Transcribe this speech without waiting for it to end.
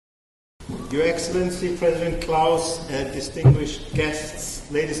Your Excellency, President Klaus, distinguished guests,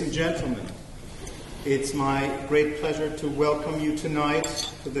 ladies and gentlemen, it's my great pleasure to welcome you tonight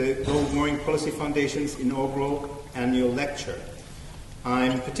to the Global Warming Policy Foundation's inaugural annual lecture.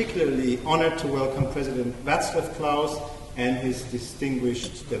 I'm particularly honored to welcome President Vaclav Klaus and his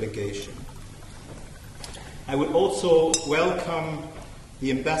distinguished delegation. I would also welcome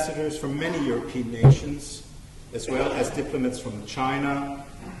the ambassadors from many European nations, as well as diplomats from China,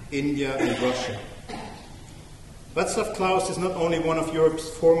 India, and Russia. Vaclav Klaus is not only one of Europe's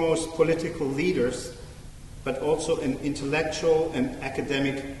foremost political leaders, but also an intellectual and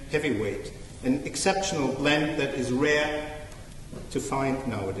academic heavyweight, an exceptional blend that is rare to find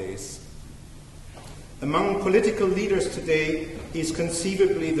nowadays. Among political leaders today, he is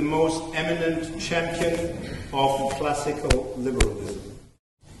conceivably the most eminent champion of classical liberalism.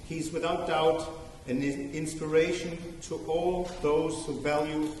 He is without doubt an inspiration to all those who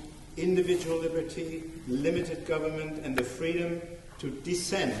value individual liberty, limited government, and the freedom to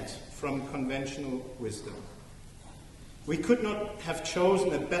dissent from conventional wisdom. We could not have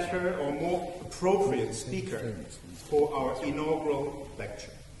chosen a better or more appropriate speaker for our inaugural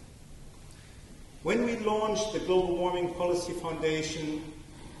lecture. When we launched the Global Warming Policy Foundation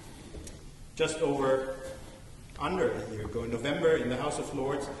just under a year ago, in November, in the House of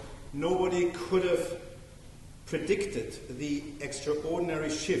Lords, nobody could have predicted the extraordinary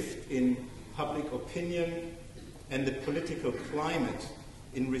shift in public opinion and the political climate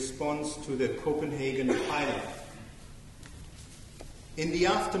in response to the Copenhagen pilot. In the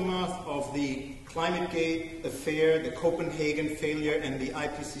aftermath of the ClimateGate affair, the Copenhagen failure, and the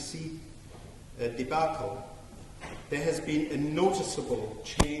IPCC debacle, there has been a noticeable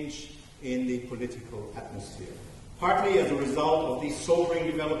change in the political atmosphere. Partly as a result of these sobering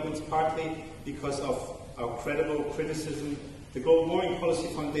developments, partly because of our credible criticism, the Global Warming Policy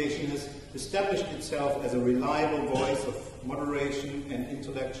Foundation has established itself as a reliable voice of moderation and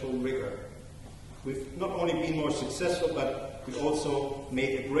intellectual rigor. We've not only been more successful, but we also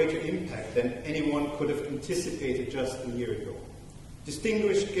made a greater impact than anyone could have anticipated just a year ago.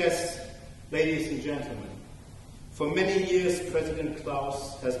 Distinguished guests, ladies and gentlemen, for many years President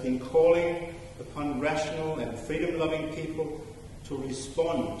Klaus has been calling upon rational and freedom-loving people to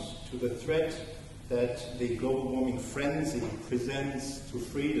respond to the threat that the global warming frenzy presents to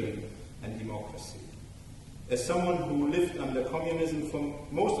freedom and democracy. As someone who lived under communism for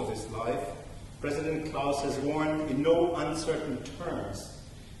most of his life, President Klaus has warned in no uncertain terms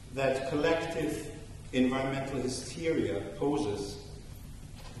that collective environmental hysteria poses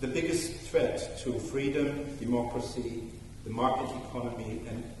the biggest threat to freedom, democracy, the market economy,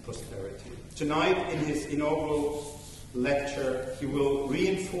 and prosperity. Tonight, in his inaugural lecture, he will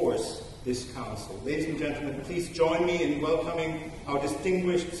reinforce this counsel. Ladies and gentlemen, please join me in welcoming our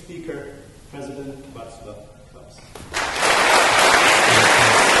distinguished speaker, President Vaclav Klaus.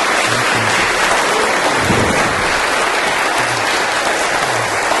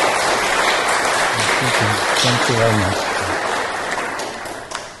 Thank you very much.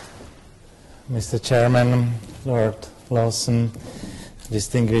 Mr. Chairman, Lord Lawson,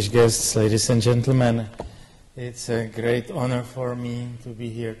 distinguished guests, ladies and gentlemen, it's a great honor for me to be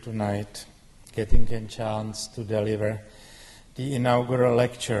here tonight, getting a chance to deliver the inaugural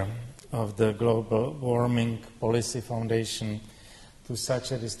lecture of the Global Warming Policy Foundation to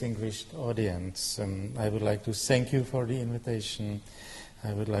such a distinguished audience. I would like to thank you for the invitation.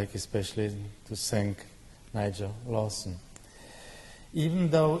 I would like especially to thank Nigel Lawson. Even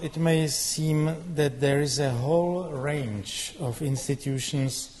though it may seem that there is a whole range of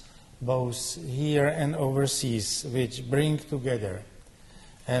institutions, both here and overseas, which bring together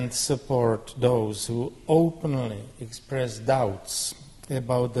and support those who openly express doubts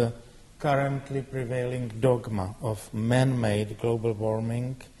about the currently prevailing dogma of man-made global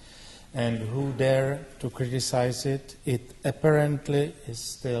warming and who dare to criticize it, it apparently is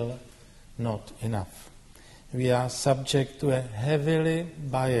still not enough. We are subject to a heavily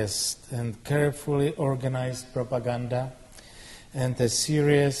biased and carefully organized propaganda and a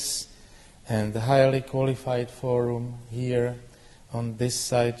serious and highly qualified forum here on this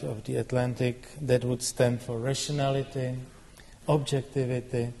side of the Atlantic that would stand for rationality,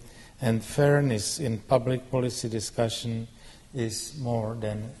 objectivity, and fairness in public policy discussion is more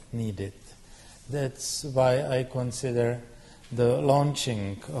than needed. That's why I consider the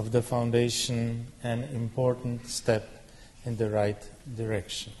launching of the foundation an important step in the right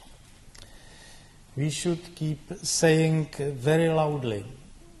direction. We should keep saying very loudly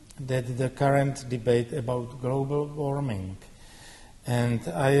that the current debate about global warming, and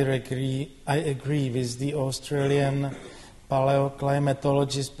I agree with the Australian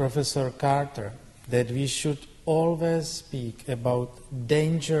paleoclimatologist Professor Carter that we should always speak about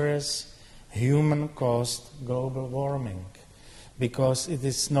dangerous human-caused global warming, because it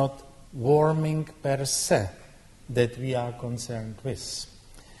is not warming per se that we are concerned with.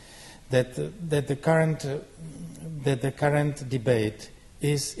 That the current debate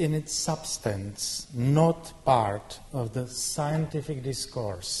is in its substance not part of the scientific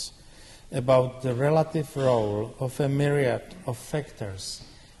discourse about the relative role of a myriad of factors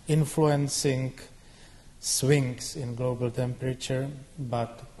influencing swings in global temperature,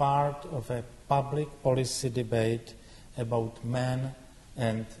 but part of a public policy debate about man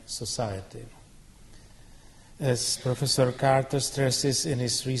and society. As Professor Carter stresses in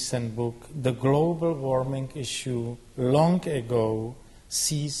his recent book, the global warming issue long ago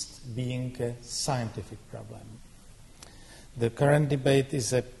ceased being a scientific problem. The current debate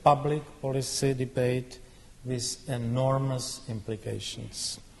is a public policy debate with enormous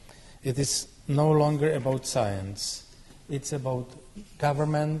implications. It is no longer about science. It's about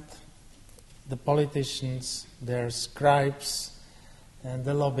government, the politicians, their scribes, and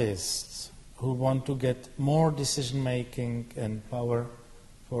the lobbyists who want to get more decision-making and power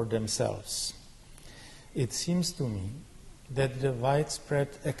for themselves. It seems to me that the widespread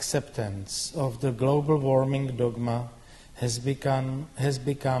acceptance of the global warming dogma has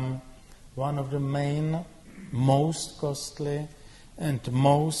become one of the main, most costly, and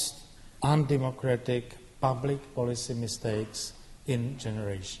most undemocratic public policy mistakes in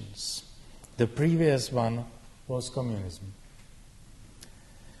generations. The previous one was communism.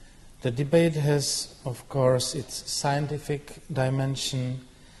 The debate has, of course, its scientific dimension,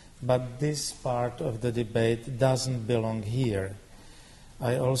 but this part of the debate doesn't belong here.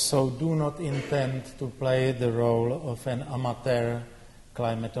 I also do not intend to play the role of an amateur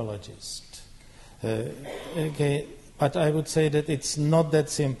climatologist. But I would say that it's not that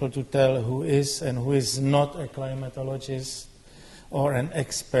simple to tell who is and who is not a climatologist or an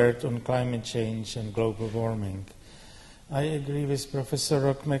expert on climate change and global warming. I agree with Professor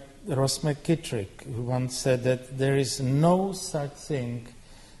Ross McKittrick, who once said that there is no such thing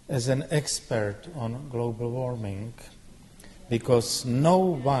as an expert on global warming, because no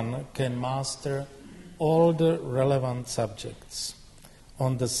one can master all the relevant subjects.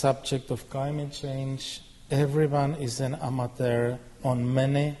 On the subject of climate change, everyone is an amateur on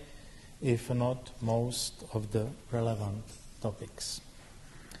many, if not most, of the relevant topics.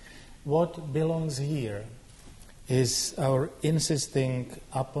 What belongs here is our insisting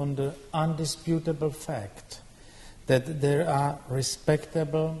upon the undisputable fact that there are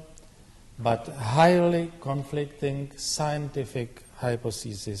respectable but highly conflicting scientific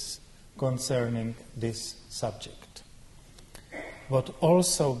hypotheses concerning this subject. What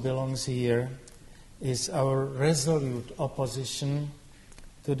also belongs here is our resolute opposition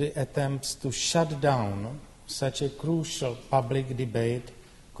to the attempts to shut down such a crucial public debate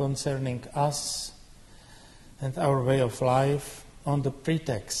concerning us and our way of life on the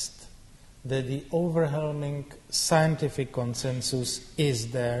pretext that the overwhelming scientific consensus is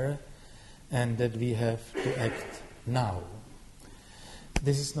there and that we have to act now.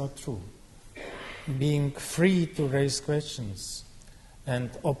 This is not true. Being free to raise questions and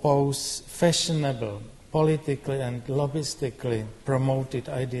oppose fashionable, politically and lobbyistically promoted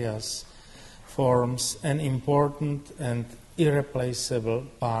ideas forms an important and irreplaceable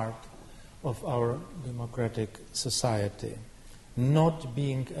part of our democratic society. Not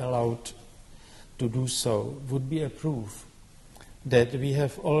being allowed to do so would be a proof that we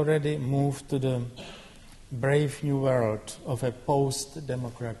have already moved to the brave new world of a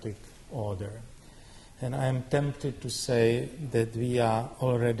post-democratic order. And I am tempted to say that we are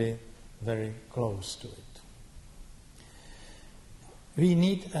already very close to it. We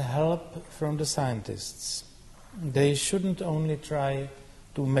need help from the scientists. They shouldn't only try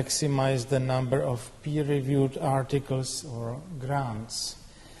to maximize the number of peer-reviewed articles or grants,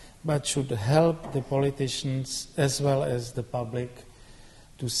 but should help the politicians as well as the public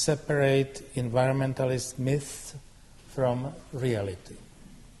to separate environmentalist myths from reality.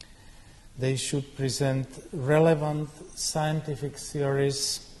 They should present relevant scientific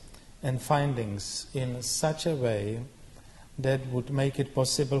theories and findings in such a way that would make it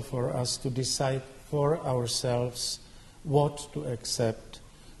possible for us to decide for ourselves what to accept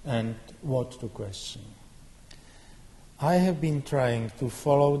and what to question. I have been trying to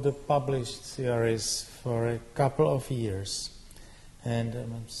follow the published theories for a couple of years, and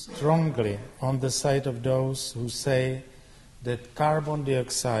I'm strongly on the side of those who say that carbon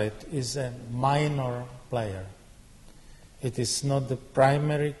dioxide is a minor player. It is not the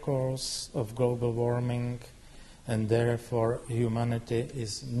primary cause of global warming, and therefore humanity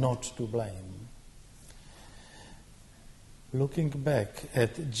is not to blame. Looking back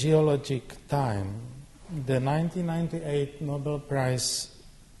at geologic time, the 1998 Nobel Prize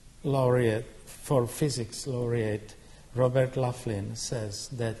laureate for physics laureate Robert Laughlin says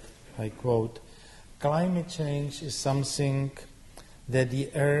that, I quote, "Climate change is something that the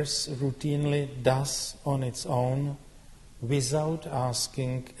Earth routinely does on its own without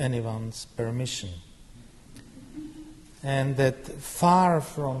asking anyone's permission. And that far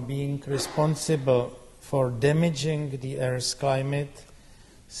from being responsible for damaging the Earth's climate,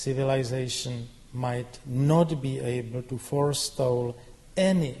 civilization might not be able to forestall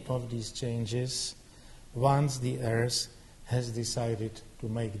any of these changes once the Earth has decided to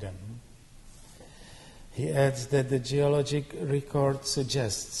make them." He adds that the geologic record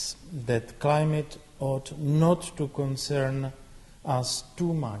suggests that climate ought not to concern us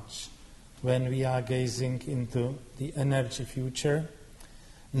too much when we are gazing into the energy future,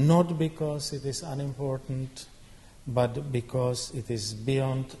 not because it is unimportant, but because it is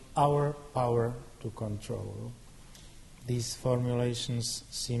beyond our power to control. These formulations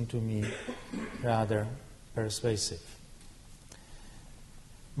seem to me rather persuasive.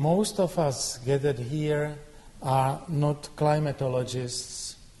 Most of us gathered here are not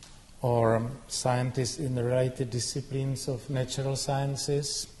climatologists or scientists in the related disciplines of natural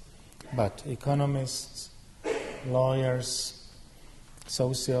sciences, but economists, lawyers,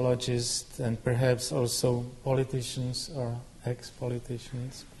 sociologists, and perhaps also politicians or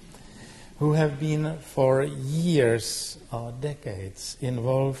ex-politicians who have been for years or decades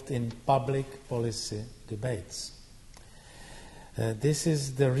involved in public policy debates. This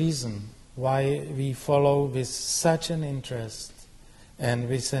is the reason why we follow with such an interest and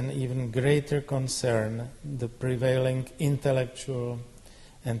with an even greater concern the prevailing intellectual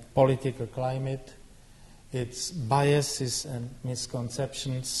and political climate, its biases and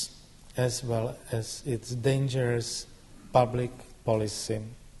misconceptions, as well as its dangerous public policy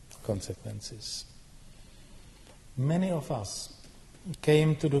consequences. Many of us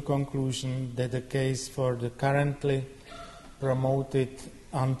came to the conclusion that the case for the currently promoted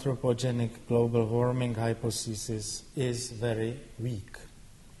anthropogenic global warming hypothesis is very weak.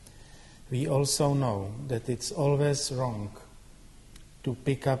 We also know that it's always wrong to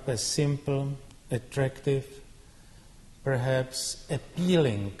pick up a simple, attractive, perhaps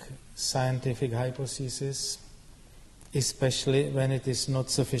appealing scientific hypothesis, especially when it is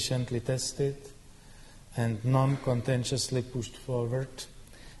not sufficiently tested and non-contentiously pushed forward,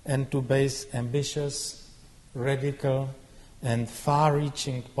 and to base ambitious, radical, and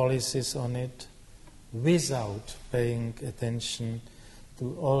far-reaching policies on it without paying attention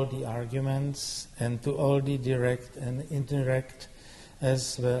to all the arguments and to all the direct and indirect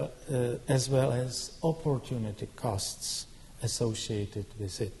as well as opportunity costs associated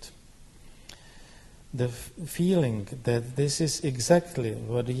with it. The feeling that this is exactly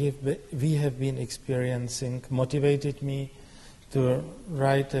what we have been experiencing motivated me to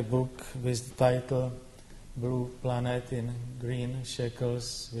write a book with the title Blue Planet in Green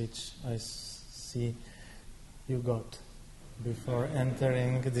Shackles, which I see you got before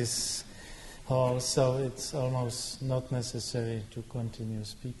entering this hall, so it's almost not necessary to continue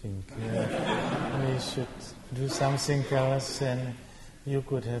speaking. We should do something else, and you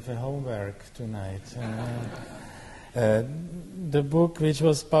could have a homework tonight. The book, which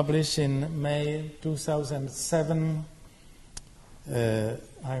was published in May 2007,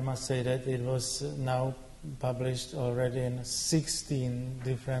 I must say that it was now published already in 16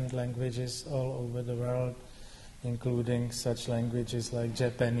 different languages all over the world, including such languages like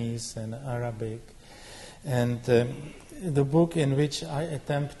Japanese and Arabic. And the book in which I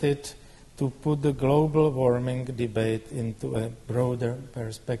attempted to put the global warming debate into a broader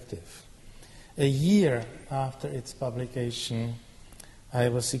perspective. A year after its publication, I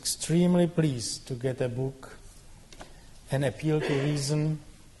was extremely pleased to get a book, An Appeal to Reason,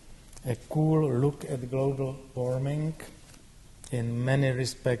 a cool look at global warming, in many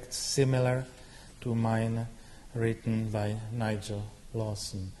respects similar to mine, written by Nigel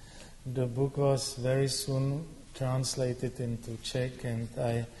Lawson. The book was very soon translated into Czech, and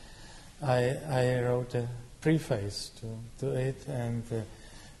I wrote a preface to it, and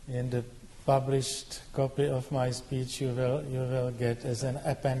in the published copy of my speech you will get as an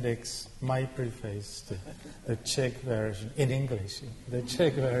appendix my preface to the Czech version, in English, the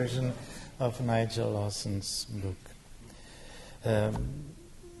Czech version of Nigel Lawson's book.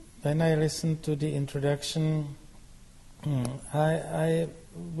 When I listened to the introduction, I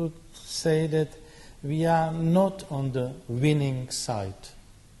would say that we are not on the winning side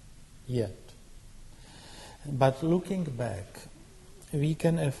yet. But looking back, we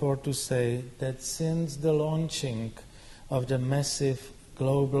can afford to say that since the launching of the massive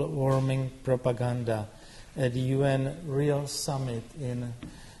global warming propaganda at the UN Real Summit in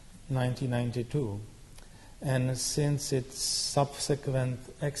 1992, and since its subsequent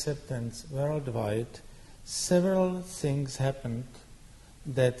acceptance worldwide, several things happened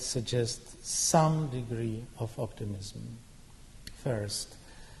that suggest some degree of optimism. First,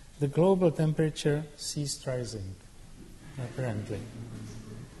 the global temperature ceased rising, apparently.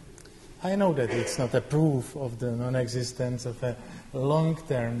 I know that it's not a proof of the non-existence of a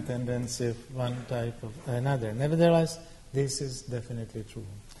long-term tendency of one type of another. Nevertheless, this is definitely true.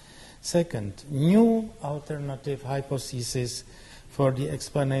 Second, new alternative hypotheses for the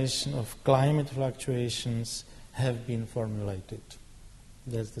explanation of climate fluctuations have been formulated.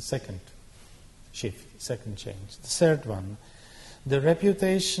 That's the second shift, second change. The third one, the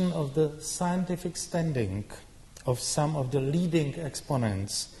reputation of the scientific standing of some of the leading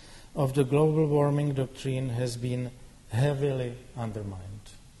exponents of the global warming doctrine has been heavily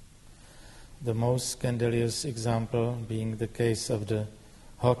undermined. The most scandalous example being the case of the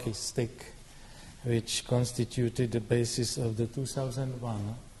hockey stick, which constituted the basis of the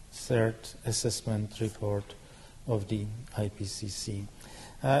 2001 third assessment report of the IPCC.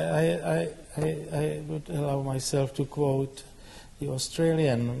 I would allow myself to quote the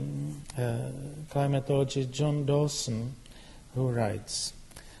Australian climatologist John Dawson, who writes,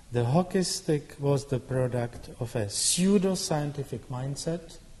 "The hockey stick was the product of a pseudo-scientific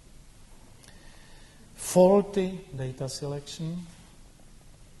mindset, faulty data selection,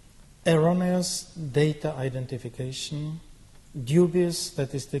 erroneous data identification, dubious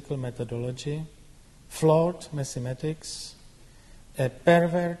statistical methodology, flawed mathematics, a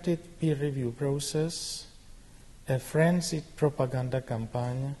perverted peer review process, a frenzied propaganda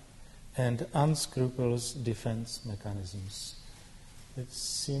campaign, and unscrupulous defense mechanisms." It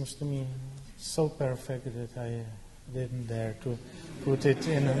seems to me so perfect that I didn't dare to put it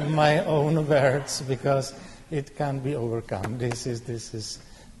in my own words because it can't be overcome. This is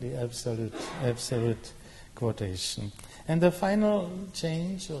the absolute quotation. And the final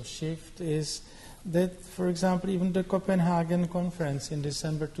change or shift is that, for example, even the Copenhagen conference in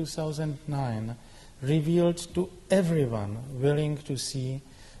December 2009 revealed to everyone willing to see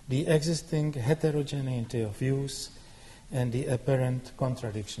the existing heterogeneity of views and the apparent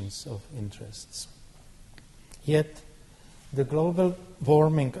contradictions of interests. Yet, the global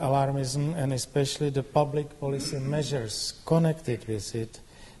warming alarmism and especially the public policy measures connected with it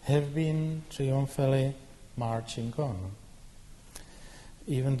have been triumphantly marching on.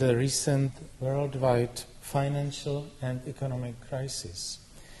 Even the recent worldwide financial and economic crisis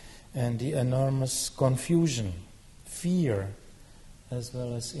and the enormous confusion, fear, as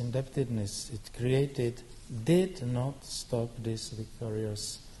well as indebtedness it created did not stop this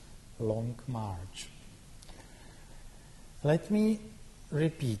victorious long march. Let me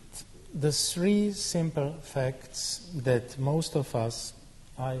repeat the three simple facts that most of us,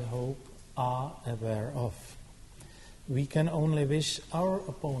 I hope, are aware of. We can only wish our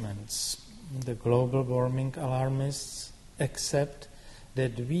opponents, the global warming alarmists, accept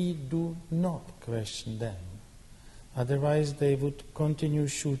that we do not question them. Otherwise, they would continue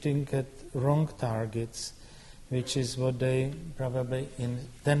shooting at wrong targets, which is what they probably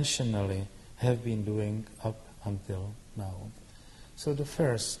intentionally have been doing up until now. So the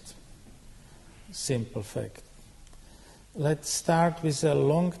first simple fact. Let's start with a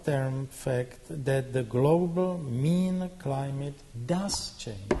long-term fact that the global mean climate does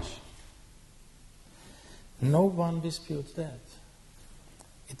change. No one disputes that.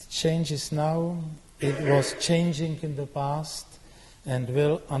 It changes now, it was changing in the past, and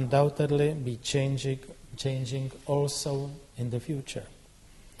will undoubtedly be changing also in the future.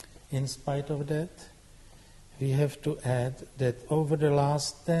 In spite of that, we have to add that over the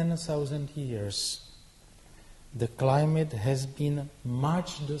last 10,000 years, the climate has been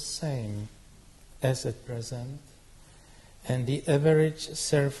much the same as at present, and the average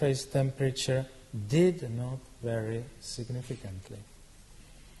surface temperature did not vary significantly.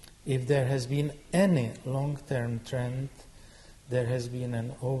 If there has been any long-term trend, there has been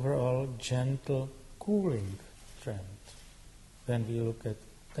an overall gentle cooling trend when we look at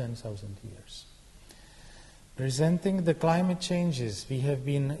 10,000 years. Presenting the climate changes we have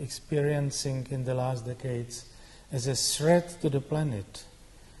been experiencing in the last decades as a threat to the planet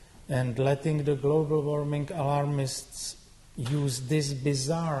and letting the global warming alarmists use this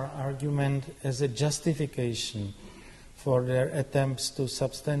bizarre argument as a justification for their attempts to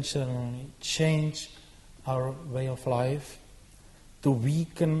substantially change our way of life to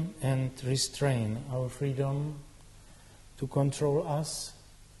weaken and restrain our freedom, to control us,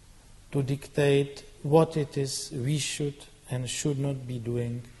 to dictate what it is we should and should not be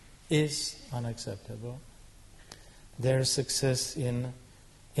doing is unacceptable. Their success in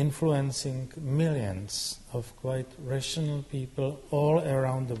influencing millions of quite rational people all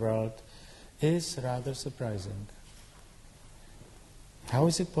around the world is rather surprising. How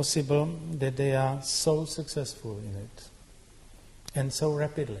is it possible that they are so successful in it and so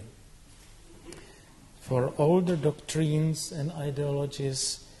rapidly? For older doctrines and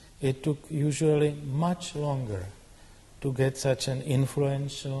ideologies, it took usually much longer to get such an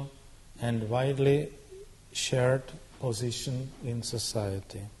influential and widely shared position in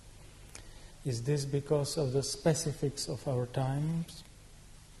society. Is this because of the specifics of our times?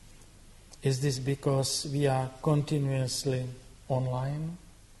 Is this because we are continuously online?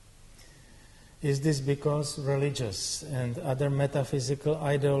 Is this because religious and other metaphysical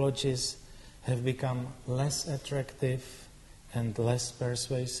ideologies have become less attractive and less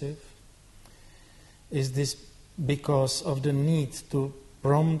persuasive? Is this because of the need to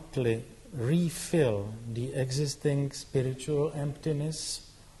promptly refill the existing spiritual emptiness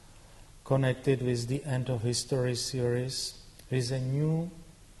connected with the end of history series with a new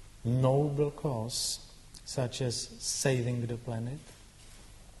noble cause, such as saving the planet?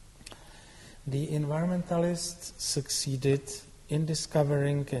 The environmentalists succeeded in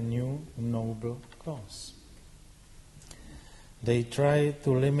discovering a new noble cause. They try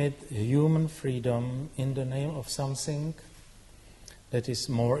to limit human freedom in the name of something that is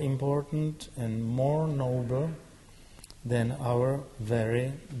more important and more noble than our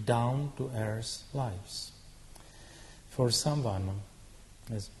very down-to-earth lives. For someone,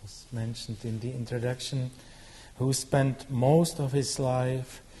 as was mentioned in the introduction, who spent most of his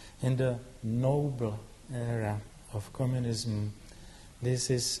life in the noble era of communism, this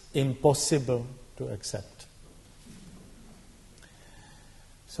is impossible to accept.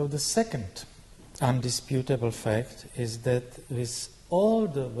 So the second undisputable fact is that with all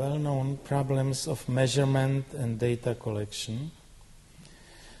the well-known problems of measurement and data collection,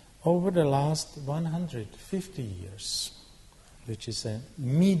 over the last 150 years, which is a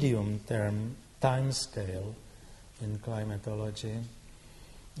medium-term time scale in climatology,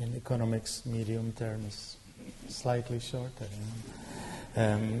 in economics, medium term is slightly shorter.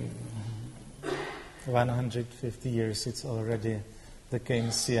 150 years, it's already the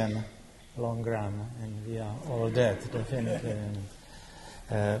Keynesian long run, and we are all dead, definitely.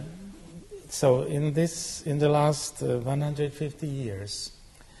 So in the last 150 years,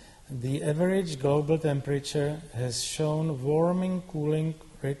 the average global temperature has shown warming, cooling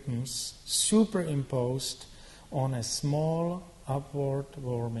rhythms superimposed on a small upward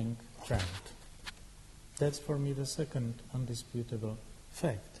warming trend. That's for me the second undisputable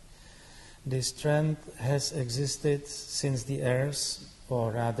fact. This trend has existed since the Earth,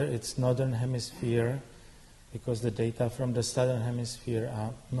 or rather its northern hemisphere, because the data from the southern hemisphere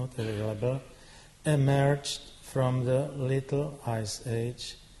are not available, emerged from the Little Ice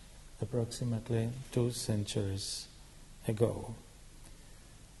Age approximately 2 centuries ago.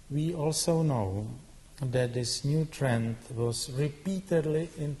 We also know that this new trend was repeatedly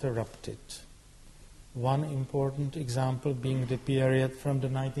interrupted. One important example being the period from the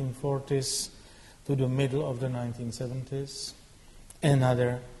 1940s to the middle of the 1970s,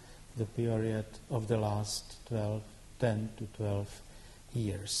 another the period of the last 10 to 12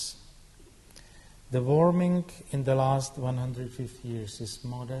 years. The warming in the last 150 years is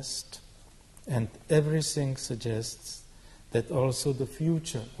modest, and everything suggests that also the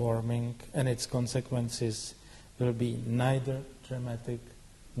future warming and its consequences will be neither dramatic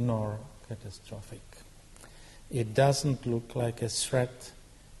nor catastrophic. It doesn't look like a threat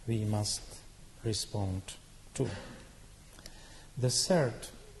we must respond to. The third,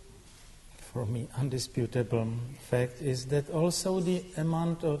 for me, undisputable fact is that also the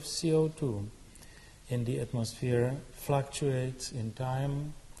amount of CO2 in the atmosphere fluctuates in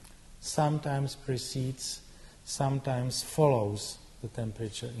time, sometimes precedes, sometimes follows the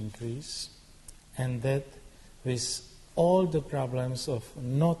temperature increase, and that with all the problems of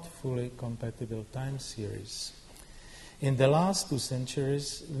not fully compatible time series. In the last 2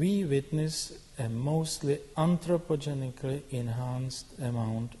 centuries, we witness a mostly anthropogenically enhanced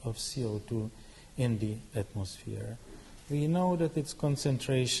amount of CO2 in the atmosphere. We know that its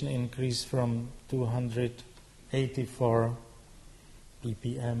concentration increased from 284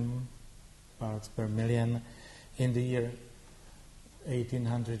 ppm, parts per million, in the year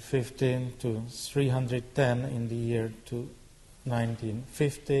 1850 to 310 in the year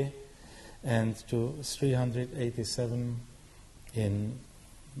 1950, and to 387 in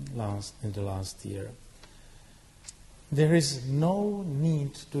the last year. There is no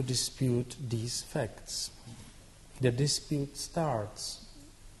need to dispute these facts. The dispute starts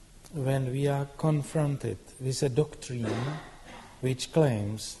when we are confronted with a doctrine which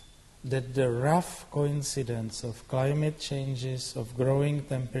claims that the rough coincidence of climate changes, of growing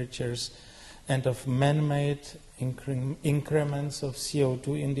temperatures, and of man-made increments of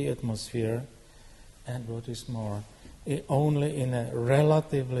CO2 in the atmosphere, and what is more, only in a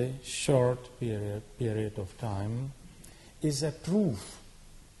relatively short period of time, is a proof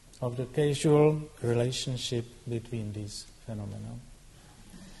of the causal relationship between these phenomena.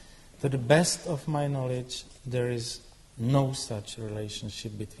 To the best of my knowledge, there is no such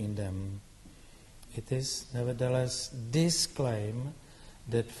relationship between them. It is, nevertheless, this claim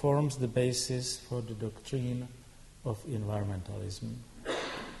that forms the basis for the doctrine of environmentalism.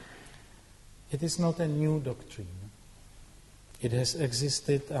 It is not a new doctrine. It has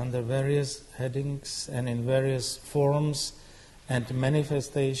existed under various headings and in various forms and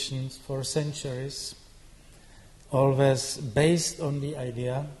manifestations for centuries, always based on the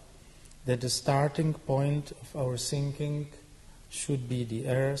idea that the starting point of our thinking should be the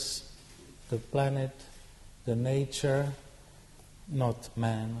earth, the planet, the nature, not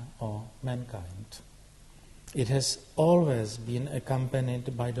man or mankind. It has always been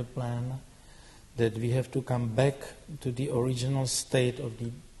accompanied by the plan that we have to come back to the original state of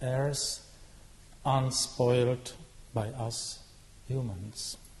the earth, unspoiled by us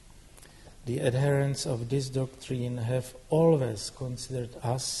humans. The adherents of this doctrine have always considered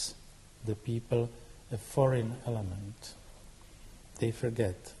us, the people, a foreign element. They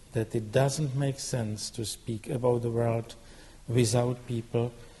forget that it doesn't make sense to speak about the world without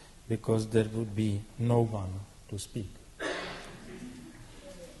people, because there would be no one to speak.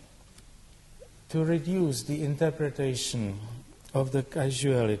 To reduce the interpretation of the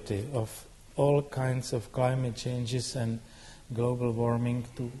causality of all kinds of climate changes and global warming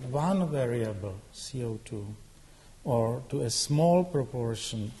to one variable, CO2, or to a small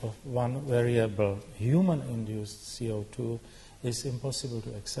proportion of one variable, human-induced CO2, is impossible to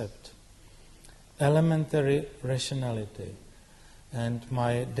accept. Elementary rationality and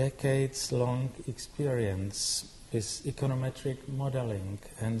my decades-long experience with econometric modeling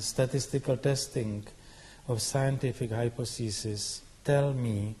and statistical testing of scientific hypotheses tell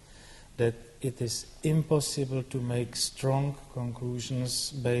me that it is impossible to make strong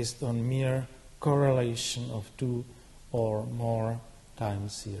conclusions based on mere correlation of two or more time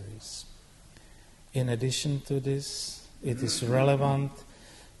series. In addition to this, it is relevant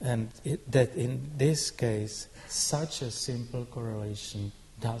that in this case, such a simple correlation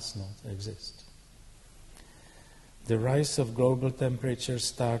does not exist. The rise of global temperature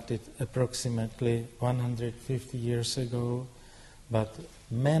started approximately 150 years ago, but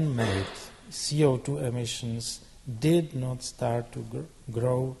man-made CO2 emissions did not start to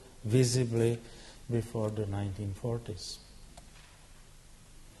grow visibly before the 1940s.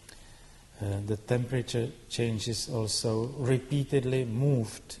 The temperature changes also repeatedly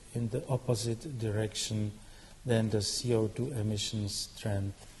moved in the opposite direction than the CO2 emissions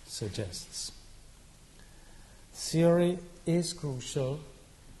trend suggests. Theory is crucial,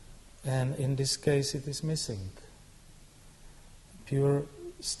 and in this case it is missing. Pure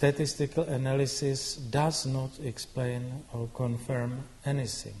statistical analysis does not explain or confirm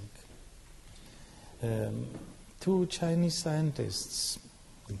anything. Two Chinese scientists,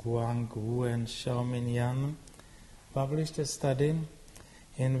 Guang Wu and Xiaomin Yan, published a study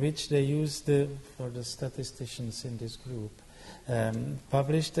in which they used for the statisticians in this group,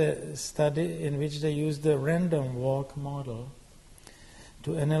 published a study in which they used the random walk model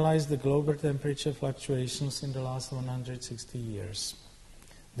to analyze the global temperature fluctuations in the last 160 years.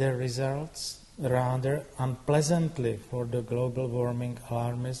 Their results, rather unpleasantly for the global warming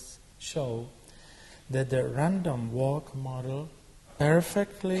alarmists, show that the random walk model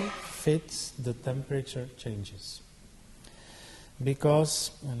perfectly fits the temperature changes.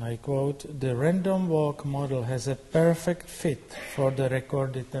 Because, and I quote, the random walk model has a perfect fit for the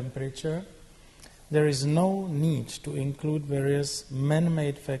recorded temperature, there is no need to include various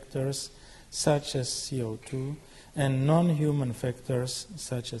man-made factors such as CO2 and non-human factors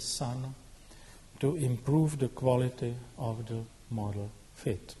such as sun to improve the quality of the model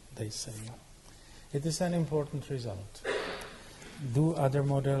fit, they say. It is an important result. Do other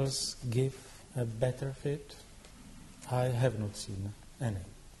models give a better fit? I have not seen any.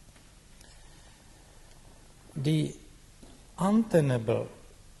 The untenable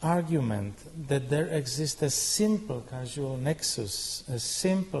argument that there exists a simple causal nexus, a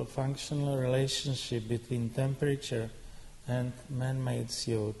simple functional relationship between temperature and man-made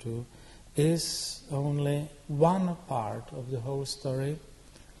CO2 is only one part of the whole story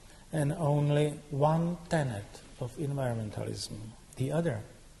and only one tenet of environmentalism. The other,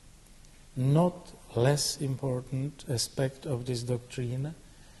 not less important aspect of this doctrine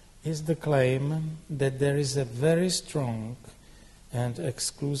is the claim that there is a very strong and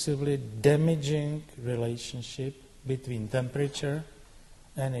exclusively damaging relationship between temperature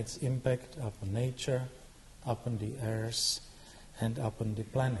and its impact upon nature, upon the earth, and upon the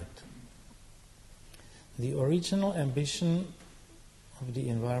planet. The original ambition of the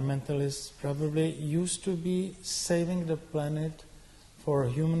environmentalists probably used to be saving the planet for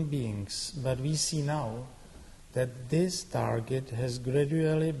human beings, but we see now that this target has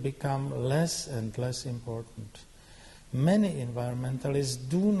gradually become less and less important. Many environmentalists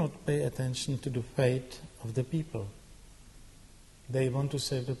do not pay attention to the fate of the people. They want to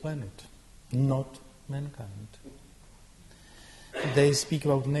save the planet, not mankind. They speak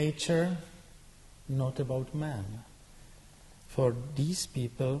about nature, not about man. For these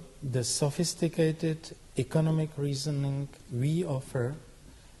people, the sophisticated economic reasoning we offer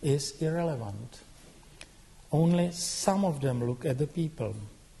is irrelevant. Only some of them look at the people.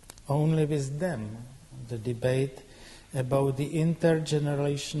 Only with them the debate about the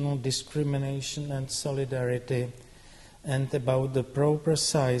intergenerational discrimination and solidarity and about the proper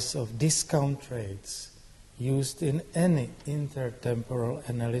size of discount rates used in any intertemporal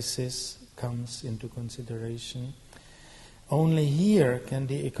analysis comes into consideration. Only here can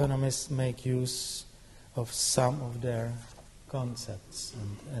the economists make use of some of their concepts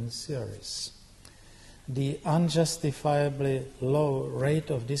and theories. The unjustifiably low rate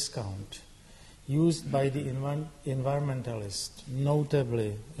of discount used by the environmentalists,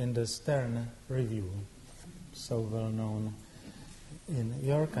 notably in the Stern Review, so well known in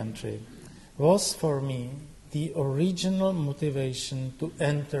your country, was for me the original motivation to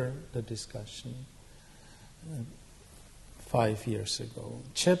enter the discussion 5 years ago.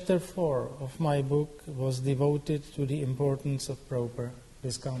 Chapter 4 of my book was devoted to the importance of proper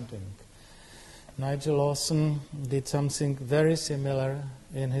discounting. Nigel Lawson did something very similar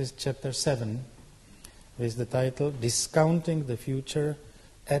in his chapter 7 with the title Discounting the Future,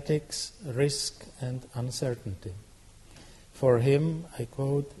 Ethics, Risk and Uncertainty. For him, I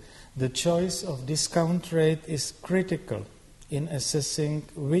quote, "The choice of discount rate is critical in assessing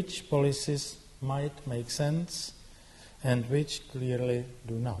which policies might make sense and which clearly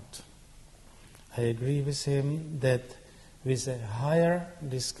do not." I agree with him that with a higher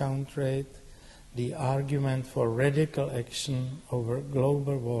discount rate, the argument for radical action over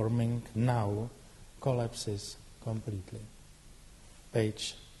global warming now collapses completely.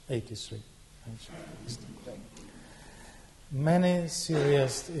 Page 83. Many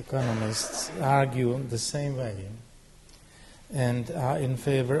serious economists argue the same way and are in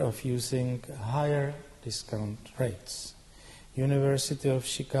favor of using higher discount rates. University of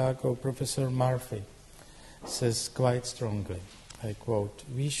Chicago Professor Murphy says quite strongly, I quote,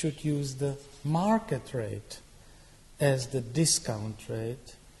 "We should use the market rate as the discount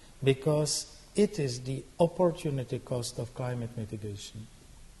rate because it is the opportunity cost of climate mitigation."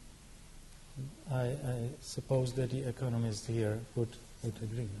 I suppose that the economists here would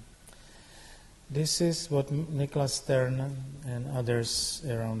agree. This is what Nicholas Stern and others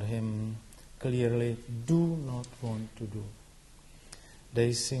around him clearly do not want to do.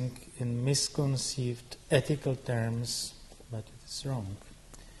 They think in misconceived ethical terms, but it is wrong.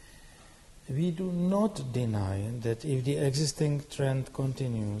 We do not deny that if the existing trend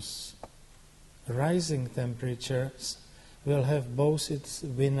continues, rising temperatures will have both its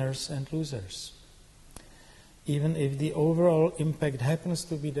winners and losers. Even if the overall impact happens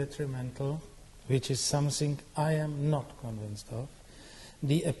to be detrimental, which is something I am not convinced of,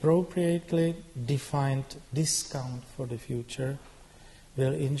 the appropriately defined discount for the future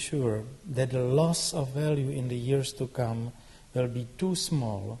will ensure that the loss of value in the years to come will be too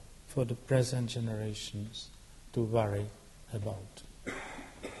small for the present generations to worry about.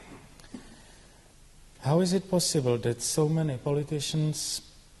 How is it possible that so many politicians,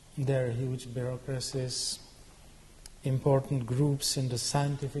 their huge bureaucracies, important groups in the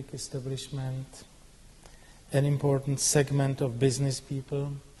scientific establishment, an important segment of business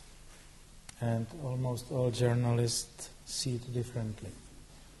people, and almost all journalists see it differently?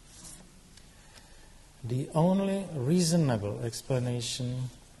 The only reasonable explanation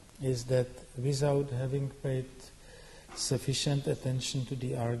is that without having paid sufficient attention to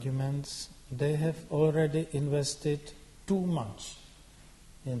the arguments, they have already invested too much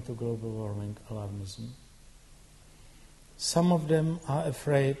into global warming alarmism. Some of them are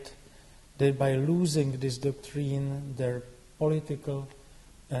afraid that by losing this doctrine, their political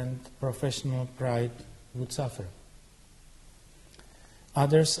and professional pride would suffer.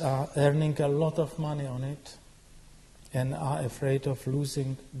 Others are earning a lot of money on it and are afraid of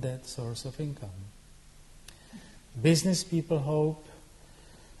losing that source of income. Business people hope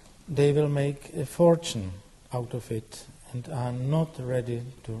they will make a fortune out of it and are not ready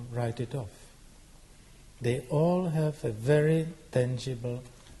to write it off. They all have a very tangible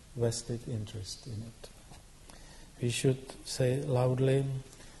vested interest in it. We should say loudly,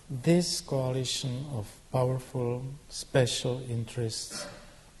 this coalition of powerful special interests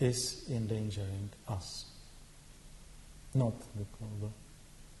is endangering us, not the global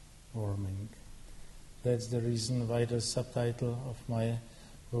warming. That's the reason why the subtitle of my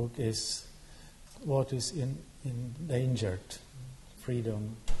book is What is Endangered?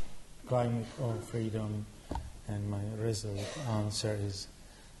 Freedom, Climate or Freedom? And my resolute answer is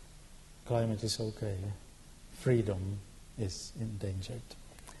climate is okay, freedom is endangered.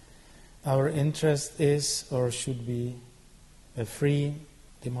 Our interest is or should be a free,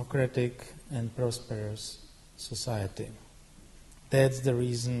 democratic and prosperous society. That's the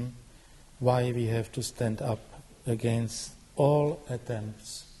reason why we have to stand up against all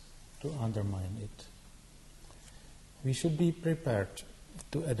attempts to undermine it. We should be prepared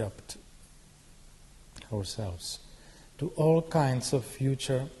to adapt ourselves to all kinds of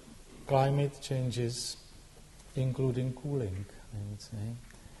future climate changes, including cooling, I would say.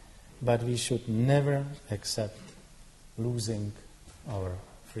 But we should never accept losing our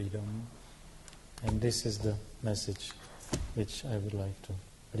freedom. And this is the message which I would like to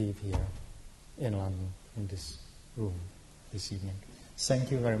leave here in London, in this room this evening.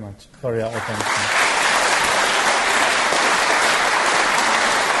 Thank you very much for your attention.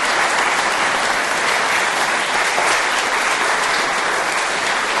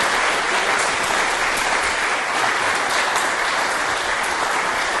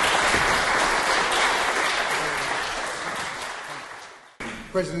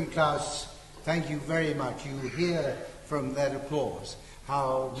 President Klaus, thank you very much. You hear from that applause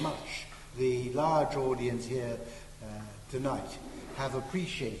how much the large audience here tonight have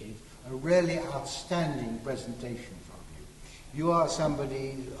appreciated a really outstanding presentation from you. You are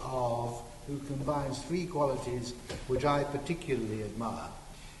somebody who combines three qualities which I particularly admire: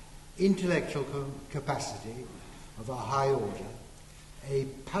 intellectual capacity of a high order, a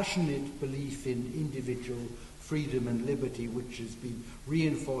passionate belief in individual freedom and liberty, which has been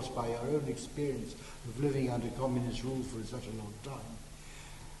reinforced by our own experience of living under communist rule for such a long time,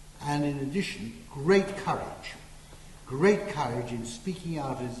 and in addition, great courage in speaking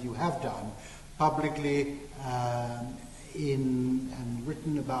out as you have done publicly and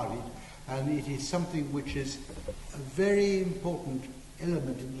written about it, and it is something which is a very important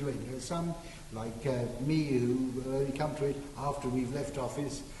element in doing. There are some, like me, who only come to it after we've left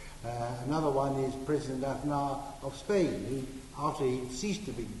office. Another one is President Aznar of Spain, who, after he ceased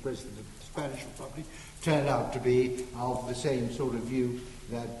to be President of the Spanish Republic, turned out to be of the same sort of view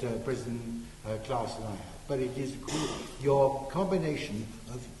that President Klaus and I have. But it is your combination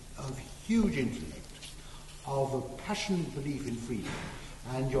of huge intellect, of a passionate belief in freedom,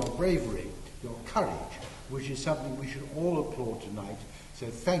 and your bravery, your courage, which is something we should all applaud tonight. So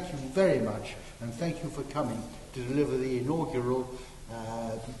thank you very much, and thank you for coming to deliver the inaugural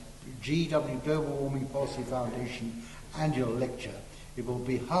GW Global Warming Policy Foundation annual lecture. It will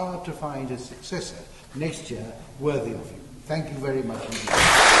be hard to find a successor next year worthy of you. Thank you very much indeed. Thank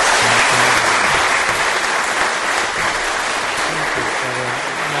you for a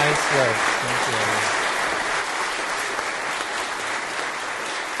nice work. Thank you.